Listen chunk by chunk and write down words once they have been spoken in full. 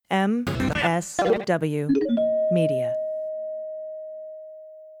MSW Media.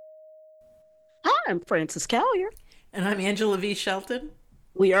 Hi, I'm Frances Callier. And I'm Angela V. Shelton.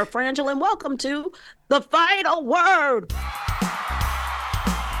 We are Frangela, and welcome to The Final Word.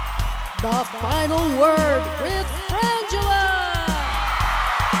 The Final Word with Frangela.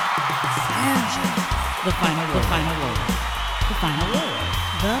 The final word. The final word. The final word.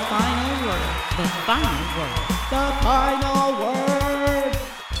 The final word. The final word. The Final Word.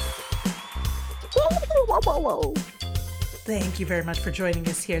 Whoa, whoa, whoa. Thank you very much for joining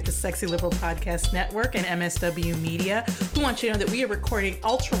us here at the Sexy Liberal Podcast Network and MSW Media. We want you to know that we are recording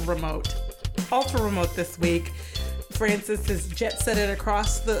ultra remote this week. Frances has jet set it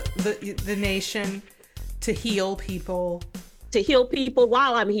across the nation to heal people. To heal people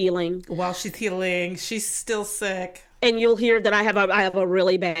while I'm healing. While she's healing, she's still sick. And you'll hear that I have a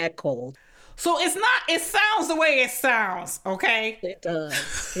really bad cold. So it sounds the way it sounds, okay? It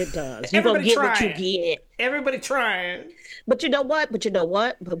does. You're going to get what you get. Everybody trying. But you know what?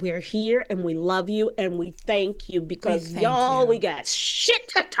 But we're here and we love you and we thank you because we got shit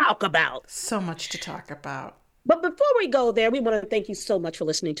to talk about. So much to talk about. But before we go there, we want to thank you so much for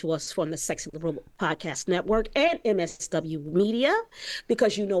listening to us from the Sexy Liberal Podcast Network and MSW Media,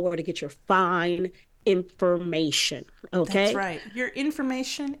 because you know where to get your fine information. Okay? That's right. Your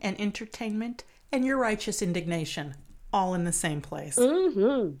information and entertainment and your righteous indignation all in the same place.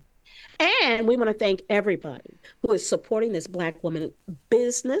 Mm-hmm. And we want to thank everybody who is supporting this Black woman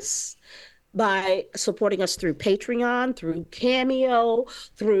business by supporting us through Patreon, through Cameo,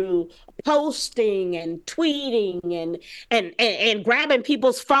 through posting and tweeting and grabbing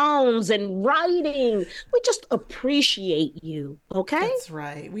people's phones and writing. We just appreciate you, okay? That's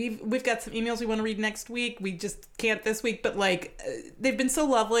right. We've got some emails we want to read next week. We just can't this week, but they've been so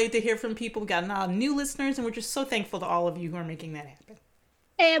lovely to hear from people. We got a lot of new listeners, and we're just so thankful to all of you who are making that happen.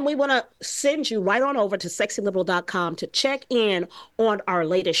 And we want to send you right on over to sexyliberal.com to check in on our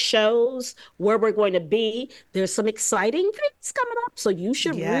latest shows, where we're going to be. There's some exciting things coming up, so you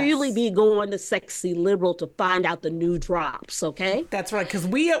should really be going to Sexy Liberal to find out the new drops, okay? That's right, because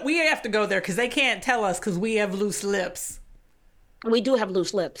we have to go there because they can't tell us because we have loose lips. We do have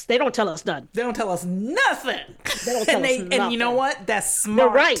loose lips. They don't tell us nothing. They don't tell us nothing. They don't tell us nothing. And you know what? That's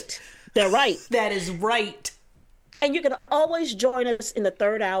smart. They're right. That is right. And you can always join us in the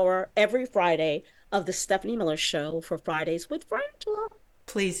third hour every Friday of the Stephanie Miller Show for Fridays with Frangela.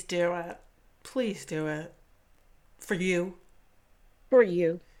 Please do it. Please do it. For you. For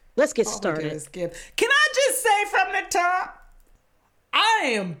you. Let's get started. Can I just say from the top,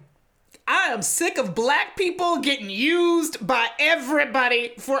 I am sick of Black people getting used by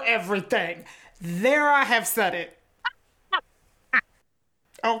everybody for everything. There, I have said it.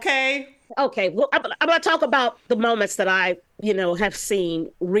 Okay? Okay, well, I'm going to talk about the moments that I, have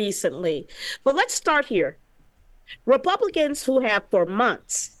seen recently. But let's start here. Republicans who have for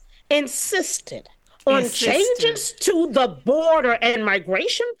months insisted on changes to the border and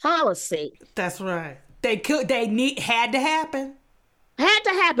migration policy. That's right. Had to happen. Had to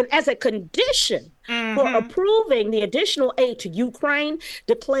happen as a condition for approving the additional aid to Ukraine,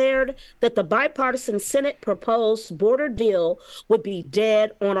 declared that the bipartisan Senate proposed border deal would be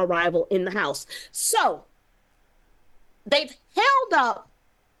dead on arrival in the House. So they've held up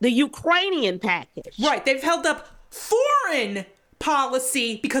the Ukrainian package. Right. They've held up foreign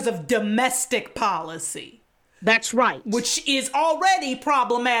policy because of domestic policy. That's right. Which is already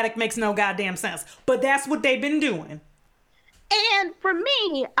problematic, makes no goddamn sense. But that's what they've been doing. And for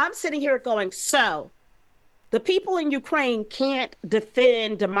me, I'm sitting here going, so the people in Ukraine can't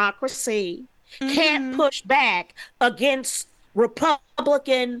defend democracy, can't push back against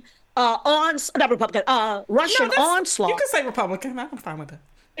Russian onslaught. You can say Republican. I'm fine with it.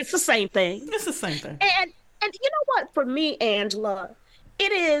 It's the same thing. It's the same thing. And you know what? For me, Angela,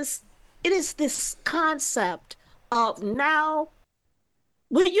 it is this concept of now.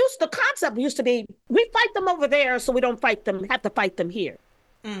 The concept used to be, we fight them over there so we don't have to fight them here.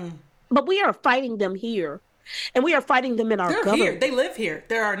 But we are fighting them here. And we are fighting them in our government. Here. They live here.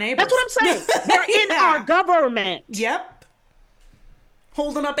 They're our neighbors. That's what I'm saying. They're in our government. Yep.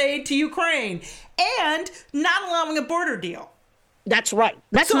 Holding up aid to Ukraine. And not allowing a border deal. That's right.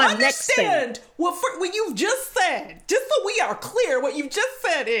 That's my next thing. Understand what you've just said. Just so we are clear, what you've just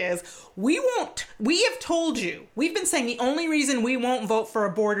said is, we have told you, we've been saying the only reason we won't vote for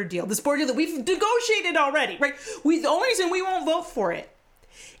a border deal, this border deal that we've negotiated already, right? The only reason we won't vote for it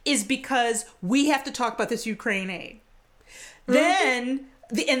is because we have to talk about this Ukraine aid. Then,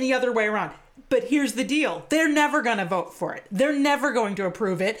 and the other way around. But here's the deal. They're never going to vote for it. They're never going to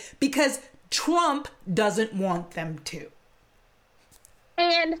approve it because Trump doesn't want them to.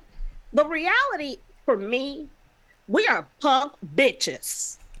 And the reality for me, we are punk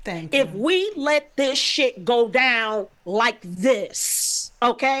bitches. Thank you. If we let this shit go down like this,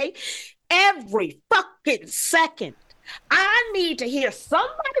 okay? Every fucking second, I need to hear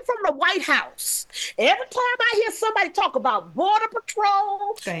somebody from the White House. Every time I hear somebody talk about Border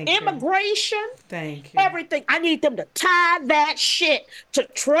Patrol, immigration, everything, I need them to tie that shit to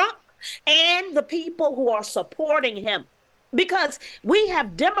Trump and the people who are supporting him. Because we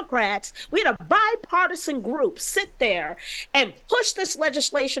have Democrats, we had a bipartisan group sit there and push this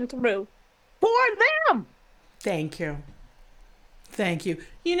legislation through for them. Thank you. Thank you.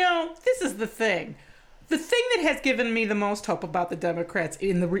 You know, this is the thing. The thing that has given me the most hope about the Democrats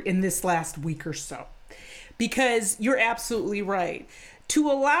in this last week or so, because you're absolutely right,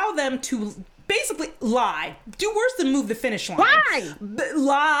 to allow them to basically lie, do worse than move the finish line.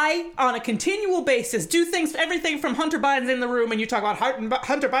 Lie on a continual basis, do things, everything from Hunter Biden's in the room and you talk about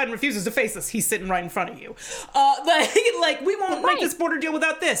Hunter Biden refuses to face us. He's sitting right in front of you. Like we won't make this border deal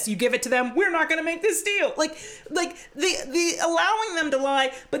without this. You give it to them. We're not going to make this deal. Like the allowing them to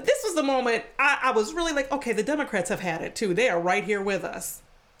lie. But this was the moment I was really like, okay, the Democrats have had it too. They are right here with us.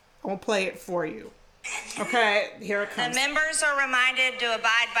 I'll play it for you. Okay, here it comes. The members are reminded to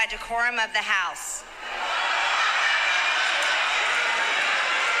abide by decorum of the House.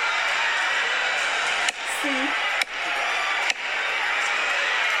 See?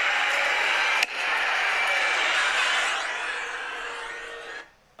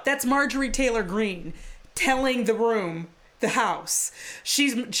 That's Marjorie Taylor Greene telling the room, the House.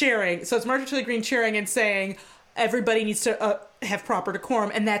 She's chairing. So it's Marjorie Taylor Greene chairing and saying everybody needs to have proper decorum,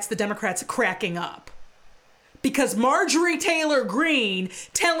 and that's the Democrats cracking up. Because Marjorie Taylor Greene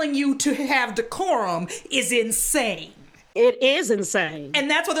telling you to have decorum is insane. It is insane. And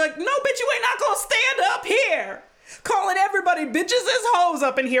that's why they're like, no, bitch, you ain't not gonna stand up here. Calling everybody bitches as hoes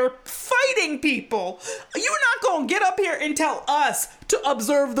up in here, fighting people. You're not gonna get up here and tell us to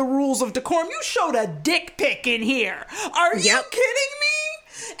observe the rules of decorum. You showed a dick pic in here. Are you kidding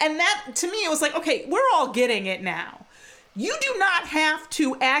me? And that, to me, it was like, okay, we're all getting it now. You do not have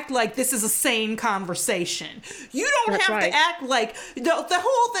to act like this is a sane conversation. You don't have to act like the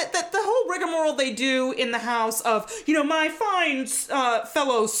whole rigmarole they do in the House of, you know, my fine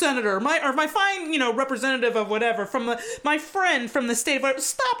fellow senator, my fine, you know, representative of whatever, my friend from the state of whatever.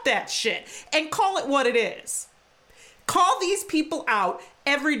 Stop that shit and call it what it is. Call these people out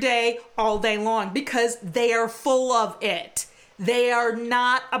every day, all day long, because they are full of it. They are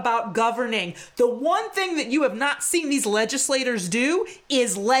not about governing. The one thing that you have not seen these legislators do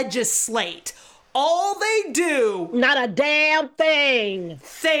is legislate. All they do, not a damn thing.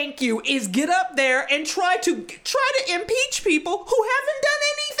 Thank you, is get up there and try to impeach people who haven't done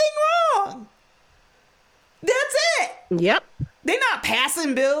anything wrong. That's it. Yep. They're not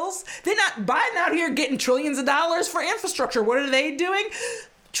passing bills. They're not Biden out here getting trillions of dollars for infrastructure. What are they doing?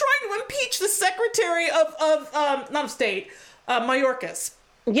 Trying to impeach the Secretary of not of State. Mayorkas.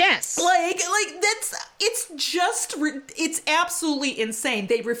 Yes. Like it's absolutely insane.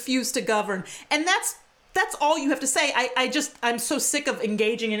 They refuse to govern. And that's all you have to say. I'm so sick of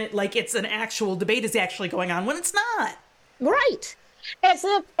engaging in it like it's an actual debate is actually going on when it's not. Right. As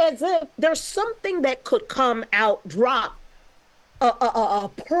if there's something that could come out, drop a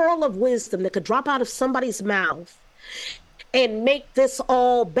pearl of wisdom that could drop out of somebody's mouth and make this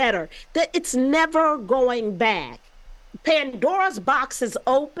all better. That it's never going back. Pandora's box is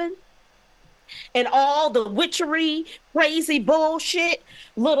open and all the witchery, crazy bullshit,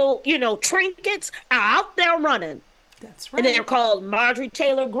 little, trinkets are out there running. That's right. And they're called Marjorie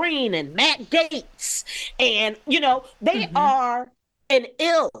Taylor Greene and Matt Gaetz. And, they are an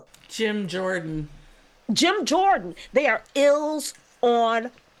ill. Jim Jordan. They are ills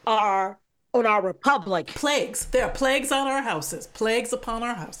on our republic. Plagues. They are plagues on our houses. Plagues upon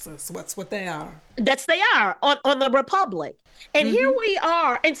our houses. That's what they are. They are on the republic. And here we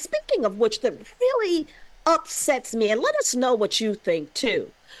are. And speaking of which, that really upsets me. And let us know what you think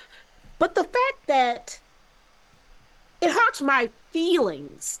too. But the fact that it hurts my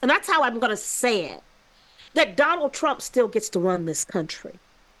feelings, and that's how I'm going to say it, that Donald Trump still gets to run this country.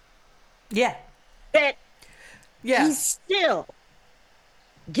 Yeah. That he still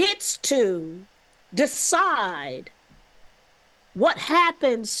gets to decide what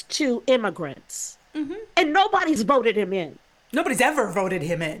happens to immigrants. Mm-hmm. And nobody's voted him in. Nobody's ever voted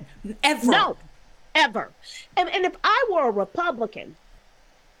him in. Ever. No, ever. And if I were a Republican,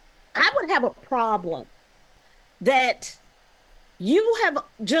 I would have a problem that you have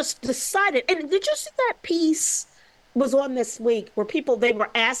just decided. And did you see that piece was on this week where they were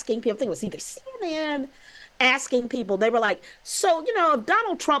asking people, I think it was either CNN, asking people, they were like, so, if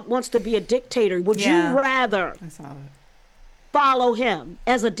Donald Trump wants to be a dictator, would Yeah. you rather I saw it. follow him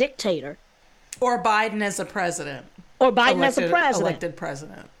as a dictator Or Biden as a president. or Biden as a president? Elected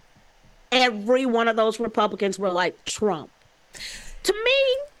president. Every one of those Republicans were like Trump. To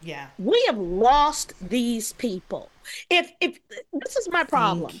me, Yeah. we have lost these people. If this is my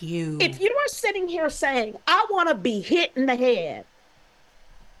problem. Thank you. If you are sitting here saying, I want to be hit in the head,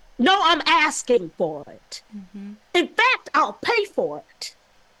 no, I'm asking for it. Mm-hmm. In fact, I'll pay for it.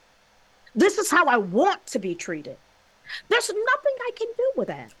 This is how I want to be treated. There's nothing I can do with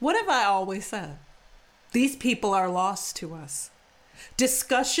that. What have I always said? These people are lost to us.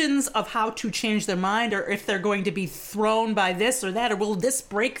 Discussions of how to change their mind, or if they're going to be thrown by this or that, or will this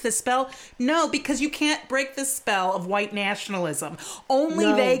break the spell? No, because you can't break the spell of white nationalism. Only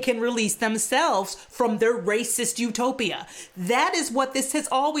No. they can release themselves from their racist utopia. That is what this has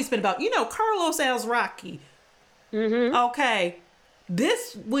always been about. Carlos Alzraki. Okay,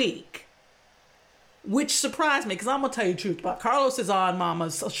 this week, which surprised me, because I'm going to tell you the truth about Carlos is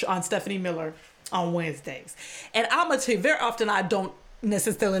on Stephanie Miller on Wednesdays. And I'm going to tell you, very often I don't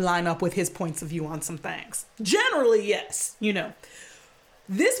necessarily line up with his points of view on some things. Generally, yes,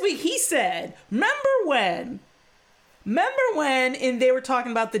 This week he said, remember when they were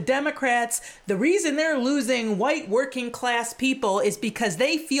talking about the Democrats, the reason they're losing white working class people is because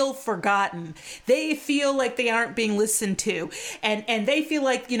they feel forgotten. They feel like they aren't being listened to. And they feel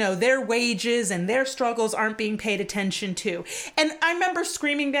like, their wages and their struggles aren't being paid attention to. And I remember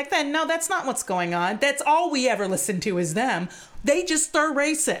screaming back then, no, that's not what's going on. That's all we ever listen to is them. They just are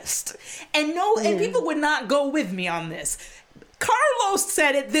racist. And and people would not go with me on this. Carlos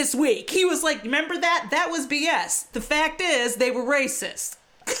said it this week. He was like, remember that? That was BS. The fact is, they were racist.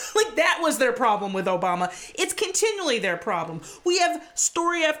 Like, that was their problem with Obama. It's continually their problem. We have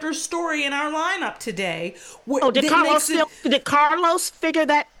story after story in our lineup today. Did Carlos figure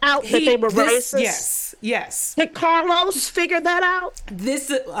that out, that they were racist? Yes. Did Carlos figure that out?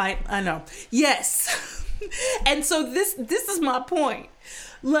 I know. Yes. And so this is my point.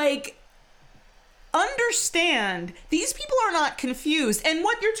 Like, understand, these people are not confused. And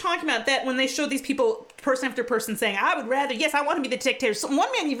what you're talking about, that when they show these people person after person saying, I would rather, yes, I want to be the dictator. So one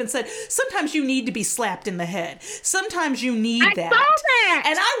man even said, sometimes you need to be slapped in the head. Sometimes you need that. I saw that.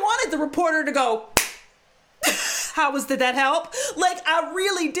 And I wanted the reporter to go, did that help? Like, I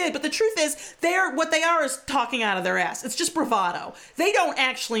really did. But the truth is, what they are is talking out of their ass. It's just bravado. They don't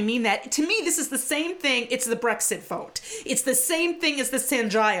actually mean that. To me, this is the same thing. It's the Brexit vote. It's the same thing as the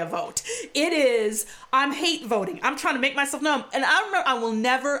Sanjaya vote. It is, I'm hate voting. I'm trying to make myself known. And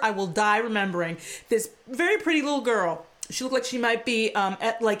I will die remembering this very pretty little girl. She looked like she might be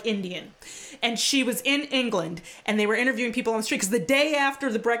Indian. And she was in England, and they were interviewing people on the street, because the day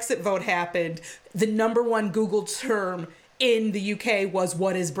after the Brexit vote happened, the number one Google term in the UK was,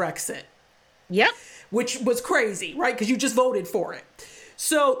 what is Brexit? Yep. Which was crazy, right? Because you just voted for it.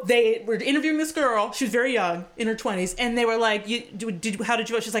 So they were interviewing this girl. She was very young, in her 20s. And they were like, how did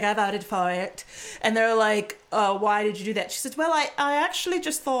you vote? She's like, I voted for it. And they're like, why did you do that? She said, well, I actually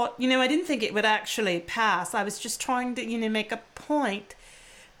just thought, I didn't think it would actually pass. I was just trying to, make a point.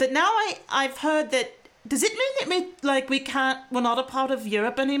 But now I've heard that, does it mean that we're not a part of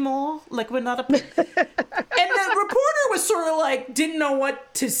Europe anymore? Like, we're not and the reporter was sort of like, didn't know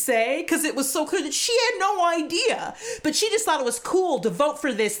what to say, because it was so clear that she had no idea. But she just thought it was cool to vote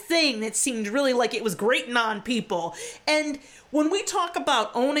for this thing that seemed really like it was grating on people. And when we talk about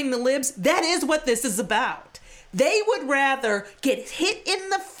owning the libs, that is what this is about. They would rather get hit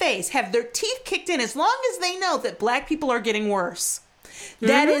in the face, have their teeth kicked in, as long as they know that black people are getting worse.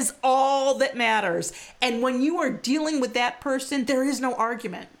 That is all that matters. And when you are dealing with that person, there is no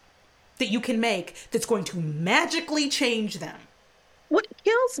argument that you can make that's going to magically change them. What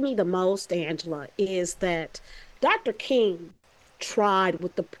kills me the most, Angela, is that Dr. King tried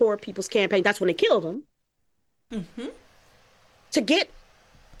with the Poor People's Campaign, that's when they killed him, to get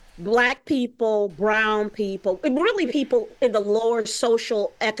Black people, brown people, really people in the lower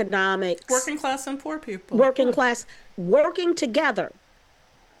social economics, Working class and poor people. working class, working together.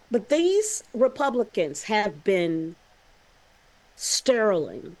 But these Republicans have been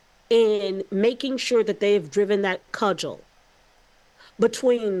sterling in making sure that they have driven that cudgel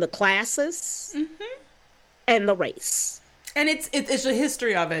between the classes and the race. And it's a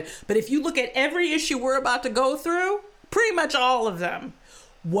history of it. But if you look at every issue we're about to go through, pretty much all of them,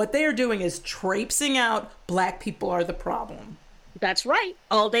 what they are doing is traipsing out black people are the problem. That's right,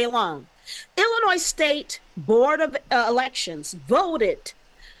 all day long. Illinois State Board of Elections voted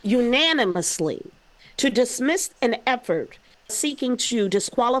unanimously to dismiss an effort seeking to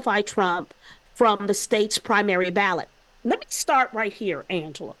disqualify Trump from the state's primary ballot. Let me start right here,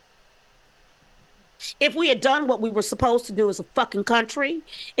 Angela. If we had done what we were supposed to do as a fucking country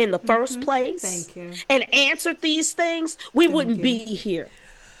in the first place Thank you. and answered these things, we wouldn't be here.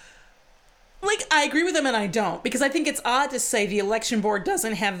 Like, I agree with them and I don't, because I think it's odd to say the election board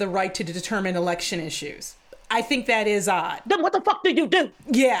doesn't have the right to determine election issues. I think that is odd. Then what the fuck do you do?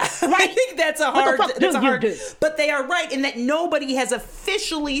 Yeah, I think that's a hard. What the fuck do you do? But they are right in that nobody has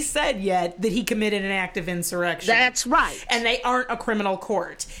officially said yet that he committed an act of insurrection. That's right. And they aren't a criminal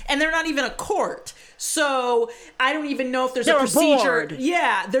court, and they're not even a court. So I don't even know if there's a procedure. Board.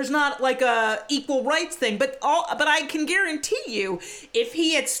 Yeah, there's not like a equal rights thing. But I can guarantee you, if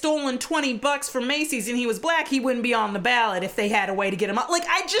he had stolen $20 from Macy's and he was black, he wouldn't be on the ballot if they had a way to get him out. Like,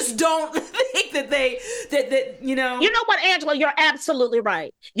 I just don't think that you know. You know what, Angela? You're absolutely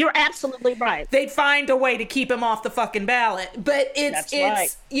right. You're absolutely right. They'd find a way to keep him off the fucking ballot. But it's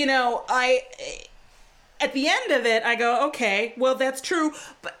right. You know, at the end of it, I go, okay, well, that's true.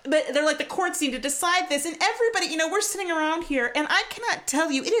 But they're like, the courts need to decide this. And everybody, you know, we're sitting around here, and I cannot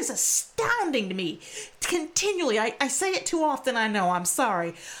tell you, it is astounding to me. Continually, I say it too often, I know, I'm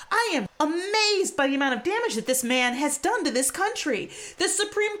sorry. I am amazed by the amount of damage that this man has done to this country. The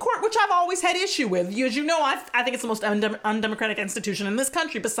Supreme Court, which I've always had issue with. As you know, I think it's the most undemocratic institution in this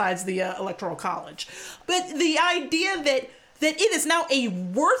country besides the Electoral College. But the idea that it is now a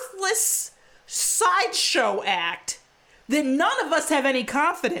worthless sideshow act that none of us have any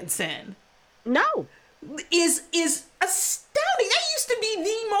confidence in No. is astounding. That used to be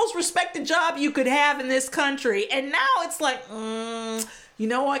the most respected job you could have in this country, and now it's like, you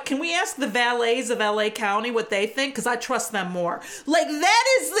know what, can we ask the valets of LA County what they think, because I trust them more. Like,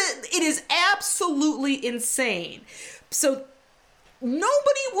 it is absolutely insane. So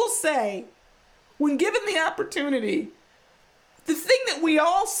nobody will say, when given the opportunity, the thing that we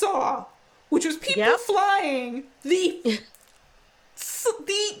all saw, which was people flying the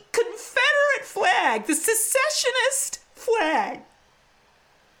Confederate flag, the secessionist flag.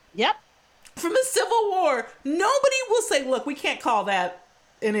 Yep. From the Civil War. Nobody will say, look, we can't call that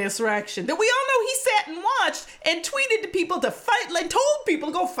an insurrection. That we all know he sat and watched and tweeted to people to fight, like, told people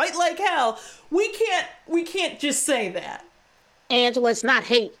to go fight like hell. We can't just say that. Angela, it's not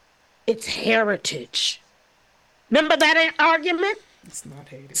hate. It's heritage. Remember that argument? It's not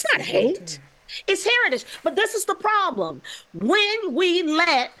hate. It's not hate. It's heritage. But this is the problem. When we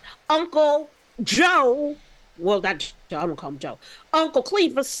let Uncle Joe, well, not Joe, I'm going to call him Joe, Uncle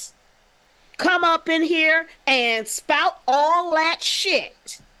Clevis, come up in here and spout all that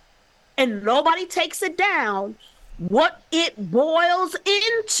shit, and nobody takes it down, what it boils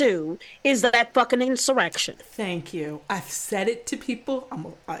into is that fucking insurrection. Thank you. I've said it to people.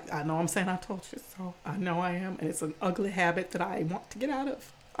 I know I'm saying I told you so. I know I am. And it's an ugly habit that I want to get out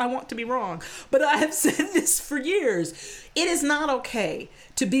of. I want to be wrong. But I have said this for years. It is not okay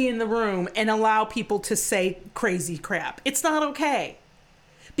to be in the room and allow people to say crazy crap. It's not okay.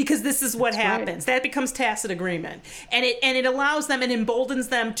 Because this is what happens. That becomes tacit agreement. And it allows them and emboldens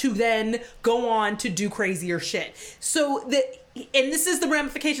them to then go on to do crazier shit. And this is the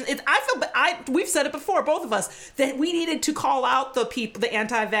ramification. We've said it before, both of us, that we needed to call out the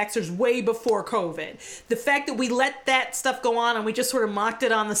anti-vaxxers way before COVID. The fact that we let that stuff go on and we just sort of mocked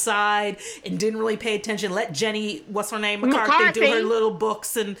it on the side and didn't really pay attention. Let Jenny, what's her name, McCarthy do her little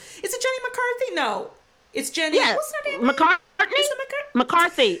books. And is it Jenny McCarthy? No. It's Jenny. Yeah. What's her name? McCarthy? Is it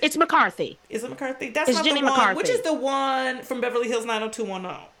McCarthy. It's McCarthy. Is it McCarthy? That's it's not Jenny the one. McCarthy. Which is the one from Beverly Hills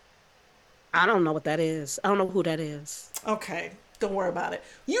 90210? I don't know what that is. I don't know who that is. Okay, don't worry about it.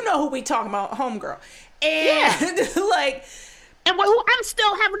 You know who we talking about, homegirl. And and who I'm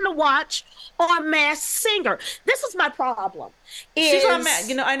still having to watch on Masked Singer. This is my problem. She's on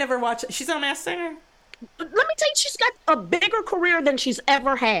I never watch it. She's on Masked Singer. Let me tell you, she's got a bigger career than she's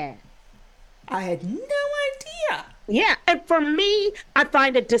ever had. I had no idea. Yeah, and for me, I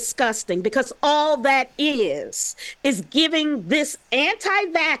find it disgusting because all that is giving this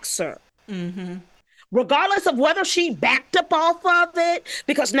anti-vaxxer, regardless of whether she backed up off of it,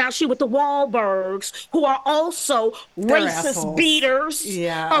 because now she with the Wahlbergs, who are also They're racist assholes. beaters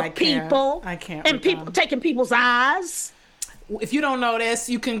of people. I can't. And people taking people's eyes. If you don't know this,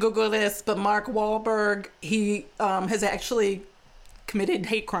 you can Google this, but Mark Wahlberg, he has actually committed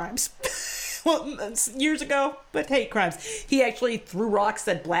hate crimes. Well, years ago, but hate crimes. He actually threw rocks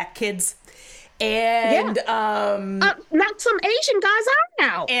at black kids, and knocked some Asian guys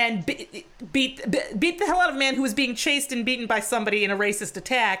out, and beat the hell out of a man who was being chased and beaten by somebody in a racist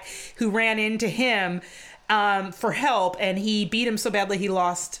attack, who ran into him for help, and he beat him so badly he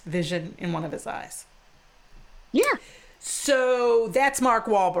lost vision in one of his eyes. Yeah. So that's Mark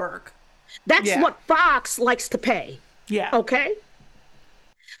Wahlberg. That's Yeah. what Fox likes to pay. Yeah. Okay.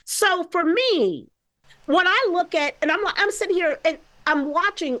 So for me, when I look at, and I'm sitting here and I'm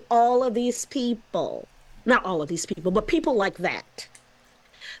watching all of these people, not all of these people, but people like that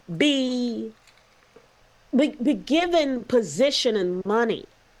be given position and money.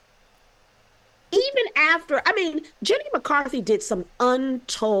 Even after, I mean, Jenny McCarthy did some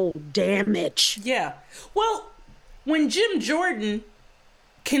untold damage. Yeah. Well, when Jim Jordan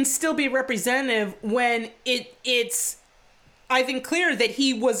can still be representative when it's I think clear that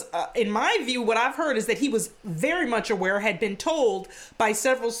he was, in my view, what I've heard is that he was very much aware, had been told by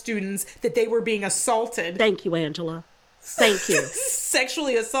several students that they were being assaulted. Thank you, Angela. Thank you.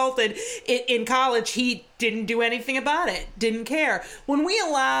 Sexually assaulted in college. He didn't do anything about it. Didn't care. When we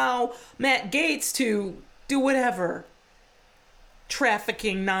allow Matt Gaetz to do whatever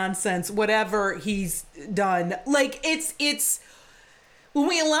trafficking nonsense, whatever he's done, like it's when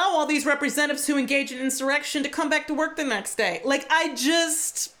we allow all these representatives who engage in insurrection to come back to work the next day. Like, I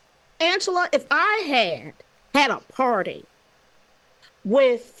just... Angela, if I had a party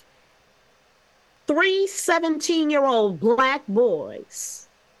with 3 17-year-old black boys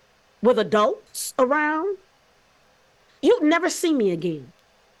with adults around, you'd never see me again.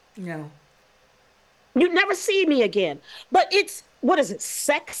 No. You'd never see me again. But it's, what is it,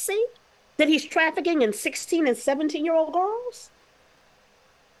 sexy that he's trafficking in 16 and 17-year-old girls?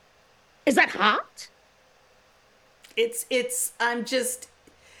 Is that hot? I'm just...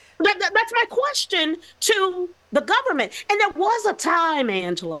 That's my question to the government. And there was a time,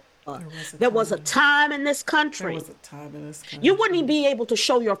 Angela. There was a time in this country. There was a time in this country. You wouldn't be able to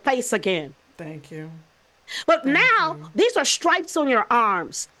show your face again. Thank you. But now, these are stripes on your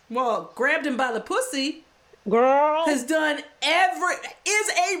arms. Well, grabbed him by the pussy Girl. is a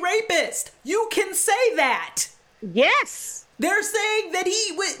rapist. You can say that. Yes. They're saying that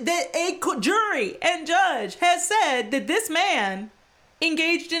a jury and judge has said that this man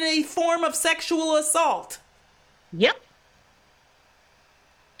engaged in a form of sexual assault. Yep.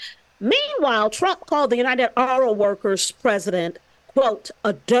 Meanwhile, Trump called the United Auto Workers president, quote,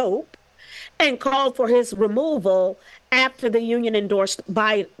 a dope, and called for his removal after the union endorsed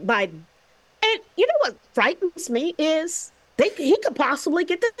Biden. And you know what frightens me is he could possibly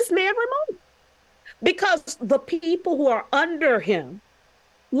get this man removed because the people who are under him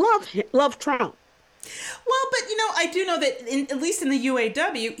love Trump. Well, but I do know that at least in the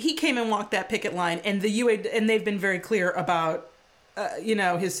UAW, he came and walked that picket line, and and they've been very clear about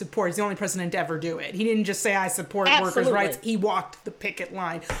his support. He's the only president to ever do it. He didn't just say, I support workers' rights. He walked the picket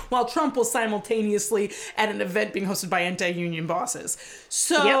line, while Trump was simultaneously at an event being hosted by anti-union bosses.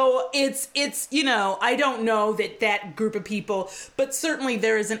 So it's I don't know that group of people, but certainly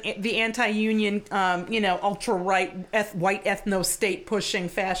there is the anti-union, ultra-right, white ethno-state pushing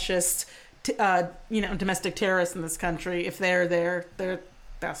fascist, domestic terrorists in this country. If they're there,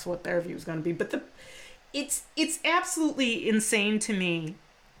 that's what their view is going to be. But it's absolutely insane to me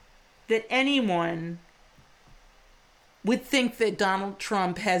that anyone would think that Donald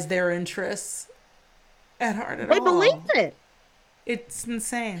Trump has their interests at heart at all. They believe it. It's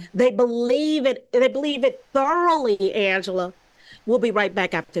insane. They believe it. They believe it thoroughly, Angela. We'll be right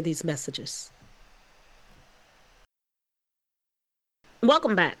back after these messages.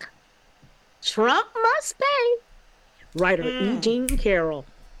 Welcome back. Trump must pay. Writer E. Jean Carroll.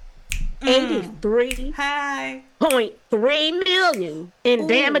 83.3 million in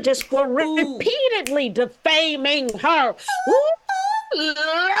damages for repeatedly defaming her. Ooh, Lord.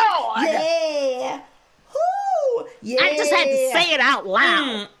 Yeah. Ooh, yeah. I just had to say it out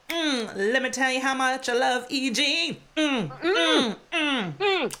loud. Let me tell you how much I love E. Jean. Yeah,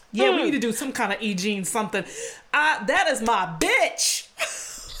 we need to do some kind of E. Jean something. That is my bitch.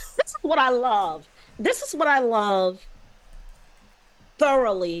 This is what I love. This is what I love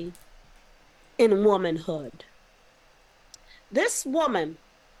thoroughly in womanhood. This woman,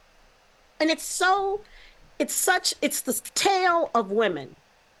 and it's the tale of women.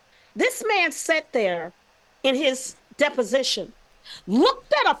 This man sat there in his deposition,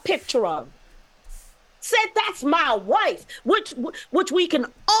 looked at a picture of her, said, that's my wife, which we can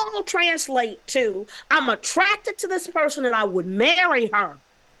all translate to, I'm attracted to this person and I would marry her.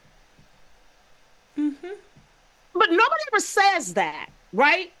 Mm-hmm. But nobody ever says that,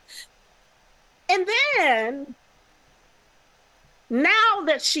 right? And then, now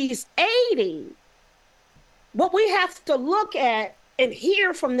that she's 80, what we have to look at and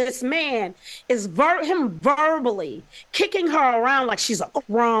hear from this man is him verbally kicking her around like she's a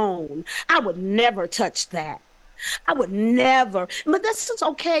crone. I would never touch that. I would never. But this is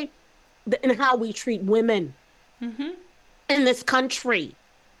okay in how we treat women in this country.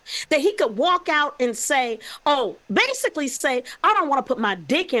 That he could walk out and say, oh, basically say, I don't want to put my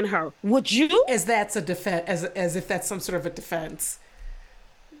dick in her. Would you? As that's a defense, as if that's some sort of a defense.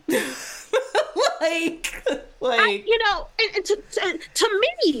 like you know, and to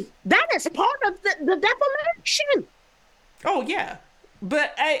me, that is part of the defamation. Oh yeah,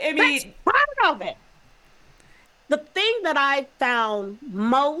 but I mean, that's part of it. The thing that I found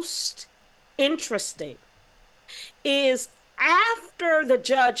most interesting is after the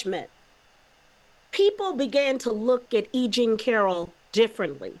judgment, people began to look at E. Jean Carroll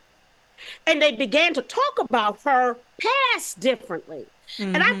differently. And they began to talk about her past differently.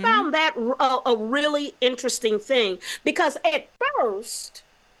 Mm-hmm. And I found that a really interesting thing, because at first,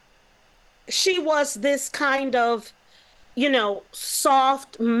 she was this kind of, you know,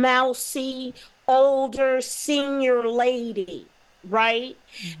 soft, mousy, older, senior lady, right?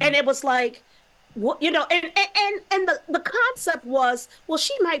 Mm-hmm. And it was like, well, you know, and the concept was, well,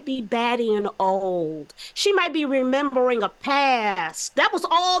 she might be batty and old. She might be remembering a past. That was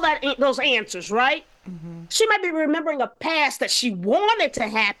all those answers, right? Mm-hmm. She might be remembering a past that she wanted to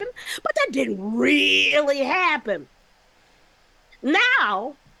happen, but that didn't really happen.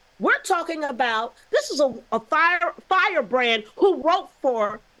 Now, we're talking about, this is a firebrand who wrote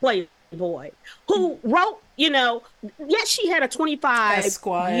for Playboy, who wrote, you know, yes, she had a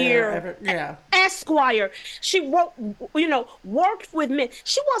 25-year Esquire. She wrote, you know, worked with men.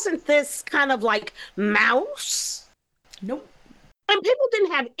 She wasn't this kind of like mouse. Nope. And people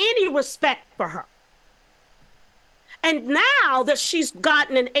didn't have any respect for her. And now that she's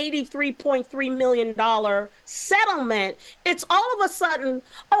gotten an $83.3 million settlement, it's all of a sudden,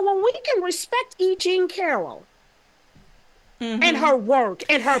 oh, well, we can respect E. Jean Carroll. Mm-hmm. And her work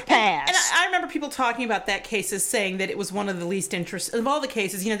and her past. And I remember people talking about that case as saying that it was one of the least interesting of all the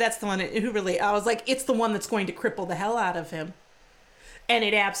cases. You know, that's the one who really, I was like, it's the one that's going to cripple the hell out of him. And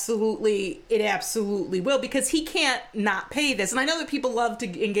it absolutely will, because he can't not pay this. And I know that people love to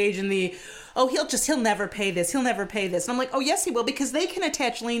engage in the, oh, he'll never pay this. He'll never pay this. And I'm like, oh, yes, he will, because they can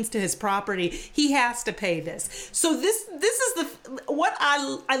attach liens to his property. He has to pay this. So this is what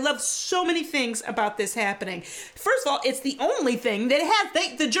I love so many things about this happening. First of all, it's the only thing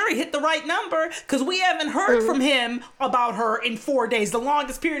that the jury hit the right number, because we haven't heard from him about her in 4 days, the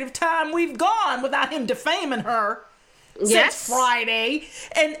longest period of time we've gone without him defaming her. Since Friday,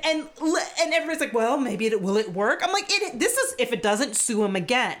 and everybody's like, well, maybe will it work? I'm like, this is, if it doesn't, sue him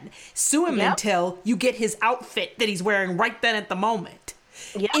again. Sue him until you get his outfit that he's wearing right then at the moment.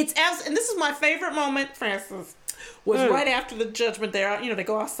 Yep. And this is my favorite moment, Frances, was right after the judgment there. You know, they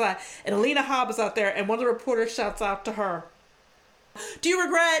go outside, and Alina Hobb is out there, and one of the reporters shouts out to her, do you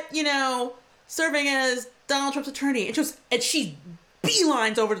regret, you know, serving as Donald Trump's attorney? And she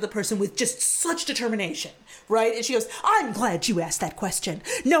beelines over to the person with just such determination, right? And she goes, I'm glad you asked that question.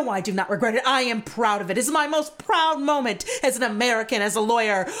 No, I do not regret it. I am proud of it. It's my most proud moment as an American, as a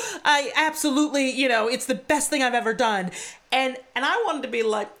lawyer. I absolutely, you know, it's the best thing I've ever done. And I wanted to be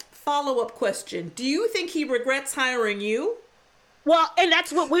like, follow-up question. Do you think he regrets hiring you? Well, and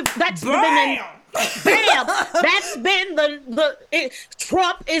that's what that's Bam! Bam! That's been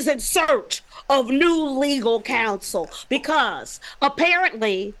Trump is in search of new legal counsel, because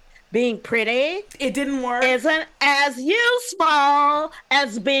apparently being pretty, it didn't work, isn't as useful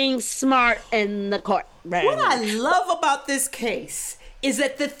as being smart in the court. What I love about this case is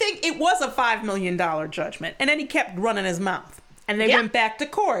that it was a $5 million judgment, and then he kept running his mouth. And they went back to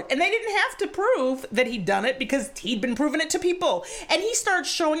court. And they didn't have to prove that he'd done it, because he'd been proving it to people. And he started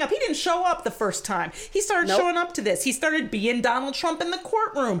showing up. He didn't show up the first time. He started showing up to this. He started being Donald Trump in the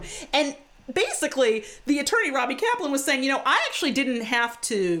courtroom. And basically, the attorney, Robbie Kaplan, was saying, you know, I actually didn't have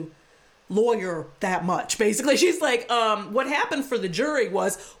to lawyer that much. Basically, she's like, what happened for the jury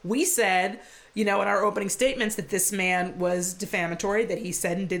was, we said, you know, in our opening statements, that this man was defamatory, that he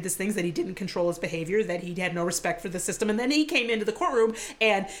said and did these things, that he didn't control his behavior, that he had no respect for the system. And then he came into the courtroom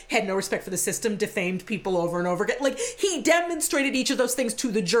and had no respect for the system, defamed people over and over again. Like, he demonstrated each of those things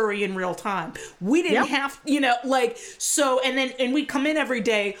to the jury in real time. We didn't have, you know, like, so, and we'd come in every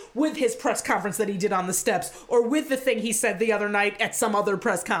day with his press conference that he did on the steps, or with the thing he said the other night at some other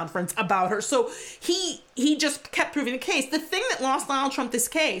press conference about her. So he just kept proving the case. The thing that lost Donald Trump this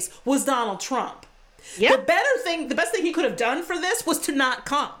case was Donald Trump. Yep. The best thing he could have done for this was to not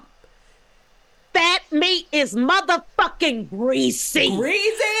come. That meat is motherfucking greasy.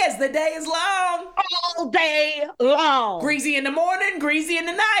 Greasy as the day is long. All day long. Greasy in the morning, greasy in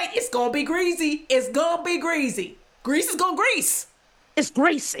the night. It's gonna be greasy. It's gonna be greasy. Grease is gonna grease. It's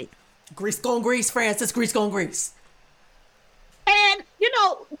greasy. Grease gonna grease, Francis. Grease gonna grease. And, you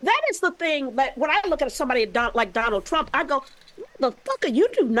know, that is the thing that when I look at somebody like Donald Trump, I go, motherfucker, you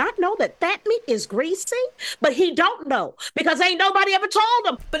do not know that meat is greasy? But he don't know because ain't nobody ever told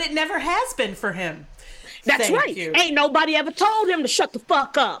him. But it never has been for him. That's Thank right. you. Ain't nobody ever told him to shut the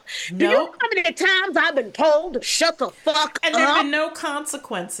fuck up. Do you know Nope. how many times I've been told to shut the fuck And there up? have been no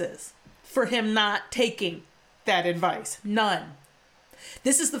consequences for him not taking that advice. None.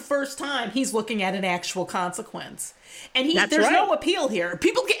 This is the first time he's looking at an actual consequence. And That's there's right. no appeal here.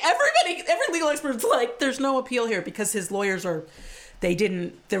 Every legal expert's like, there's no appeal here because his lawyers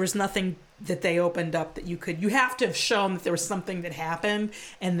there was nothing that they opened up that you have to have shown that there was something that happened,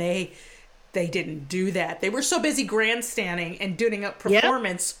 and they didn't do that. They were so busy grandstanding and doing up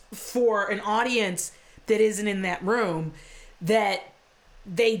performance for an audience that isn't in that room that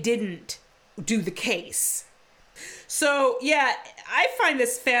they didn't do the case. So, yeah, I find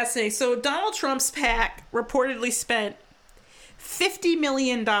this fascinating. So Donald Trump's PAC reportedly spent $50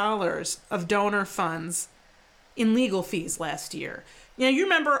 million of donor funds in legal fees last year. You know, you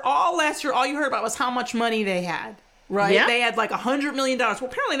remember all last year, all you heard about was how much money they had, right? Yeah. They had like $100 million. Well,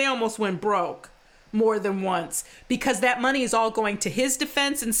 apparently they almost went broke more than once because that money is all going to his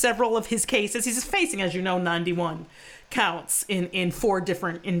defense in several of his cases. He's facing, as you know, 91 counts in 4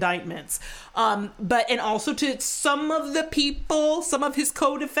 different indictments. And also to some of the people, some of his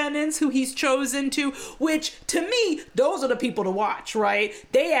co-defendants who he's chosen to, which to me, those are the people to watch, right?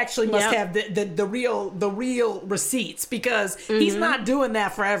 They actually must have the real receipts because he's not doing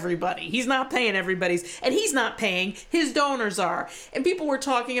that for everybody. He's not paying everybody's, and he's not paying, his donors are. And people were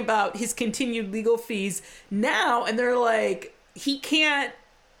talking about his continued legal fees now, and they're like, he can't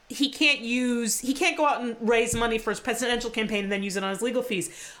go out and raise money for his presidential campaign and then use it on his legal fees.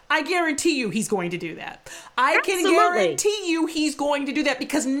 I guarantee you he's going to do that. I can guarantee you he's going to do that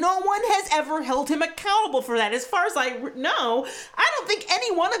because no one has ever held him accountable for that. As far as I know, I don't think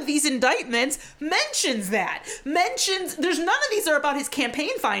any one of these indictments mentions that. There's none of these are about his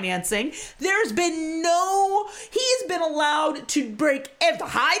campaign financing. He has been allowed to break the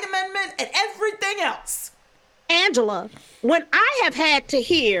Hyde Amendment and everything else. Angela, when I have had to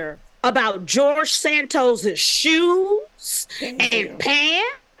hear about George Santos's shoes and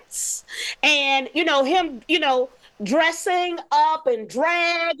pants and, him, dressing up and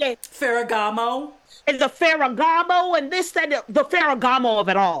drag and Ferragamo. And the Ferragamo and this, that, the Ferragamo of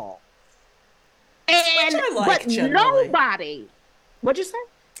it all. And, Which I like, but generally. nobody, what'd you say?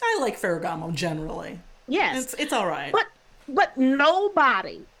 I like Ferragamo generally. Yes. It's all right. But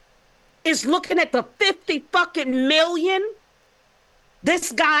nobody is looking at the 50 fucking million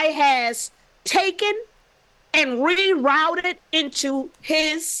this guy has taken and rerouted into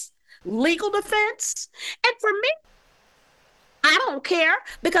his legal defense. And for me, I don't care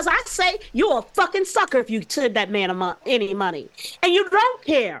because I say you're a fucking sucker if you send that man any money. And you don't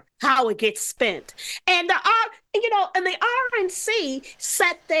care how it gets spent. And the RNC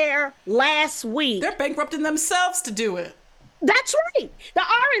sat there last week. They're bankrupting themselves to do it. That's right. The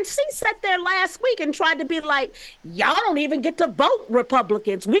RNC sat there last week and tried to be like, y'all don't even get to vote,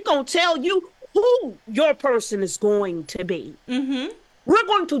 Republicans. We're going to tell you who your person is going to be. Mm-hmm. We're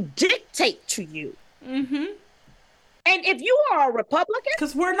going to dictate to you. Mm-hmm. And if you are a Republican...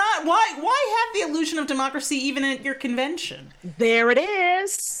 Because we're not... Why have the illusion of democracy even at your convention? There it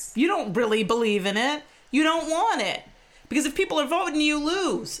is. You don't really believe in it. You don't want it. Because if people are voting, you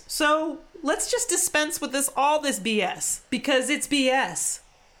lose. So... let's just dispense with all this BS because it's BS.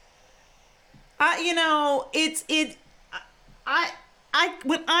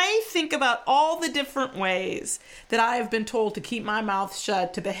 When I think about all the different ways that I have been told to keep my mouth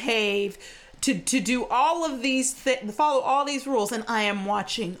shut, to behave, to do all of these follow all these rules, and I am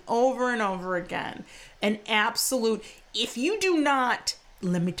watching over and over again an absolute. If you do not,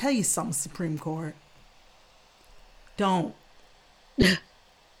 let me tell you something, Supreme Court. Don't.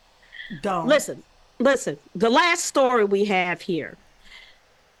 Don't. Listen. The last story we have here.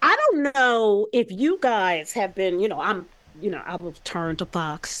 I don't know if you guys have been, I will turn to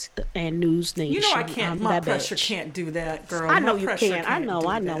Fox and News Nation. You know I can't. My pressure bitch. can't do that, girl. I know My you pressure can't. I know. do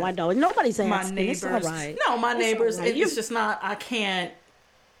that. Nobody's asking. My neighbors. It's all right. No, my neighbors. all right. It's just not. I can't.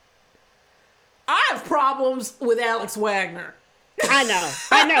 I have problems with Alex Wagner. I know.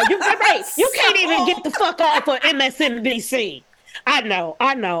 You're right. You can't even get the fuck off of MSNBC. I know.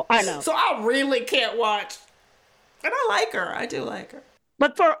 So I really can't watch. And I like her. I do like her.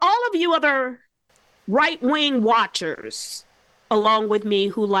 But for all of you other right-wing watchers, along with me,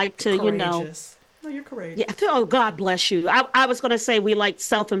 who like to, Courageous. No, you're courageous. Yeah, oh, God bless you. I was going to say we like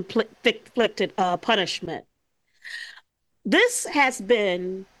self-inflicted punishment. This has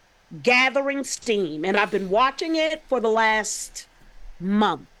been gathering steam, and I've been watching it for the last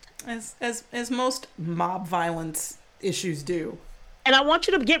month. As most mob violence issues do. And I want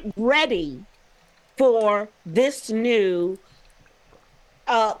you to get ready for this new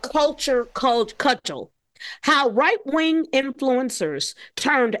culture called cudgel. How right-wing influencers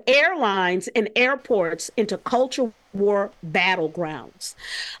turned airlines and airports into culture war battlegrounds.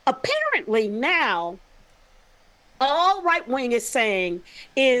 Apparently now, all right-wing is saying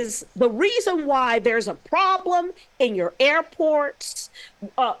is the reason why there's a problem in your airports,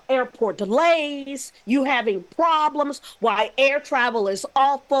 airport delays, you having problems, why air travel is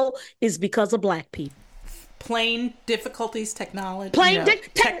awful, is because of Black people. Plane difficulties, technology. Technical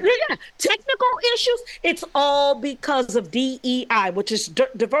issues. It's all because of DEI, which is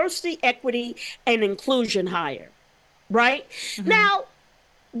diversity, equity, and inclusion hire. Right? Mm-hmm. Now,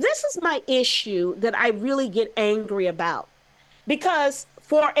 this is my issue that I really get angry about. Because,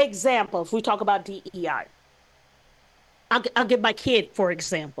 for example, if we talk about DEI, I'll give my kid, for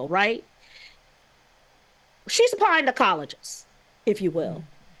example, right? She's applying to colleges, if you will.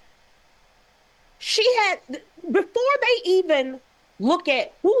 She had, before they even look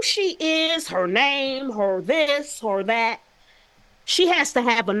at who she is, her name, her this, her that, she has to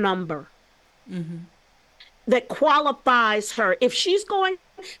have a number that qualifies her. If she's going,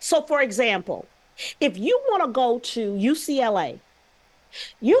 so for example, if you want to go to UCLA,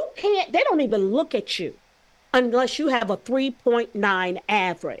 you can't, they don't even look at you unless you have a 3.9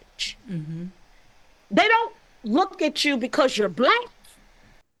 average. They don't look at you because you're Black,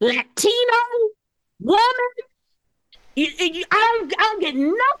 Latino, woman. I don't get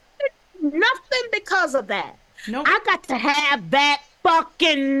nothing because of that. Nope. I got to have that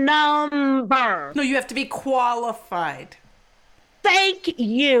fucking number. No, you have to be qualified. Thank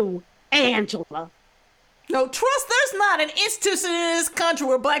you, Angela. No, trust there's not an institution in this country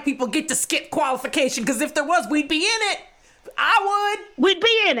where Black people get to skip qualification, because if there was, we'd be in it. I would. We'd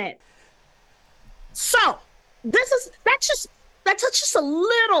be in it. So, that's just a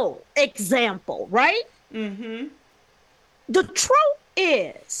little example, right? The truth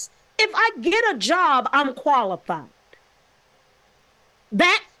is, if I get a job, I'm qualified.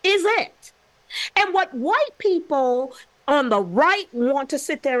 That is it. And what white people on the right want to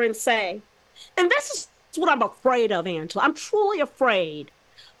sit there and say, and this is what I'm afraid of, Angela. I'm truly afraid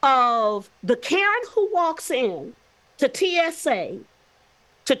of the Karen who walks in to TSA,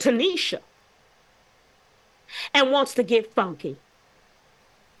 to Tanisha, and wants to get funky.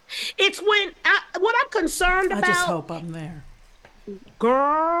 It's when, what I'm concerned about. I just hope I'm there.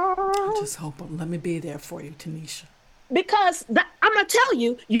 Girl. I just hope let me be there for you, Tanisha. Because I'm going to tell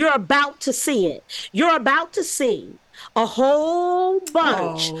you, you're about to see it. You're about to see a whole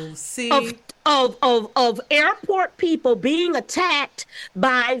bunch of airport people being attacked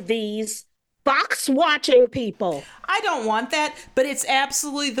by these Fox watching people. I don't want that, but it's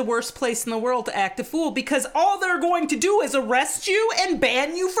absolutely the worst place in the world to act a fool, because all they're going to do is arrest you and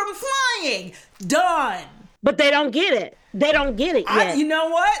ban you from flying. Done. But they don't get it. They don't get it yet. You know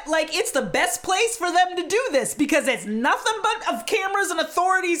what? Like, it's the best place for them to do this, because it's nothing but of cameras and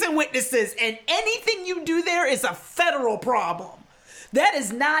authorities and witnesses, and anything you do there is a federal problem. That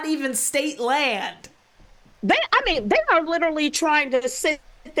is not even state land. They are literally trying to sit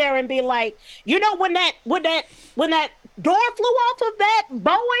there and be like, you know, when that door flew off of that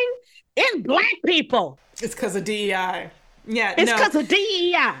Boeing, it's Black people. It's because of DEI. Yeah, it's because of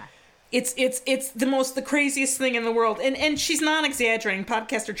DEI. It's the craziest thing in the world. And she's not exaggerating.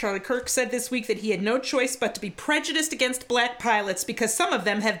 Podcaster Charlie Kirk said this week that he had no choice but to be prejudiced against Black pilots because some of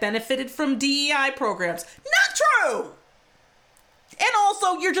them have benefited from DEI programs. Not true! And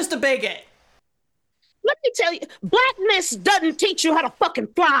also, you're just a bigot. Let me tell you, Blackness doesn't teach you how to fucking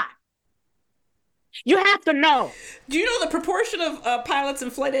fly. You have to know. Do you know the proportion of pilots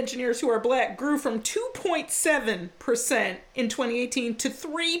and flight engineers who are Black grew from 2.7% in 2018 to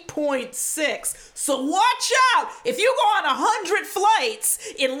 3.6%? So watch out! If you go on 100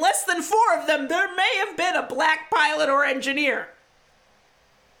 flights, in less than 4 of them, there may have been a Black pilot or engineer.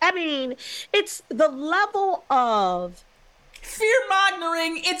 I mean, it's the level of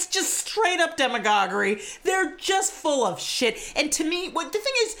fear-mongering. It's just straight up demagoguery. They're just full of shit. And to me, what the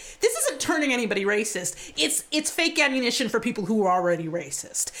thing is, this isn't turning anybody racist. It's fake ammunition for people who are already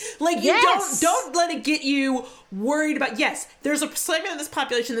racist. Like, you don't let it get you worried about, yes, there's a segment of this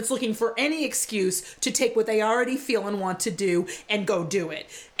population that's looking for any excuse to take what they already feel and want to do and go do it.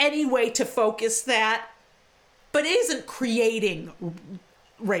 Any way to focus that, but it isn't creating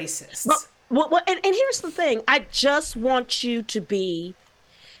racists. Well, and here's the thing. I just want you to be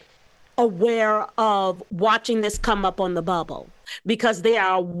aware of watching this come up on the bubble. because they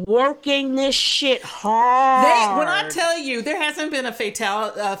are working this shit hard. When I tell you, there hasn't been a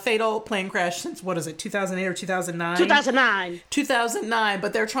fatal plane crash since, what is it, 2008 or 2009? 2009. 2009,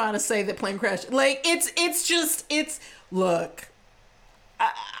 but they're trying to say that plane crash. Like, look,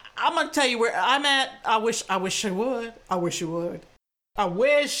 I'm going to tell you where I'm at. I wish it would. I wish it would. I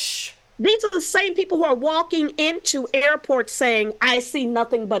wish. These are the same people who are walking into airports saying, I see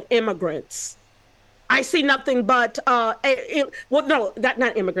nothing but immigrants. I see nothing but, well, no,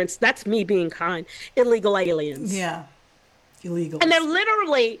 not immigrants. That's me being kind. Illegal aliens. Yeah. Illegal. And they're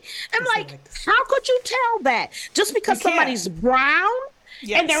literally, I'm like, how could you tell that? Just because somebody's brown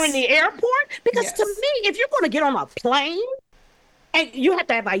and they're in the airport? Because to me, if you're going to get on a plane, and you have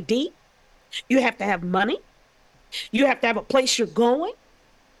to have ID, you have to have money, you have to have a place you're going.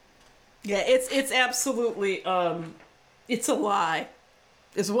 Yeah, it's absolutely, it's a lie.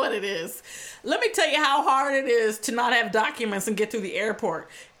 Is what it is. Let me tell you how hard it is to not have documents and get through the airport.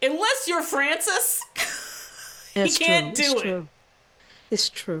 Unless you're Francis, you can't do it. It's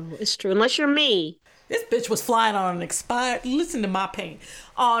true. It's true. Unless you're me. This bitch was flying on an expired, listen to my pain,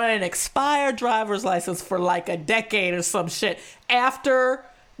 on an expired driver's license for like a decade or some shit after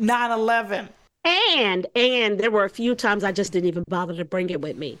 9/11. And there were a few times I just didn't even bother to bring it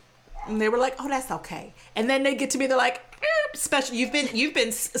with me. And they were like, oh, that's okay. And then they get to me, they're like, special. You've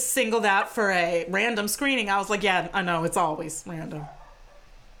been singled out for a random screening. I was like, yeah, I know, it's always random.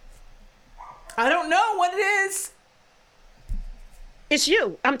 I don't know what it is. It's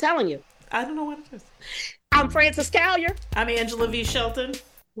you. I'm telling you. I don't know what it is. I'm Frances Callier. I'm Angela V. Shelton.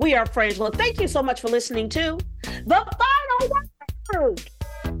 We are Frangela. Thank you so much for listening to The Final Word.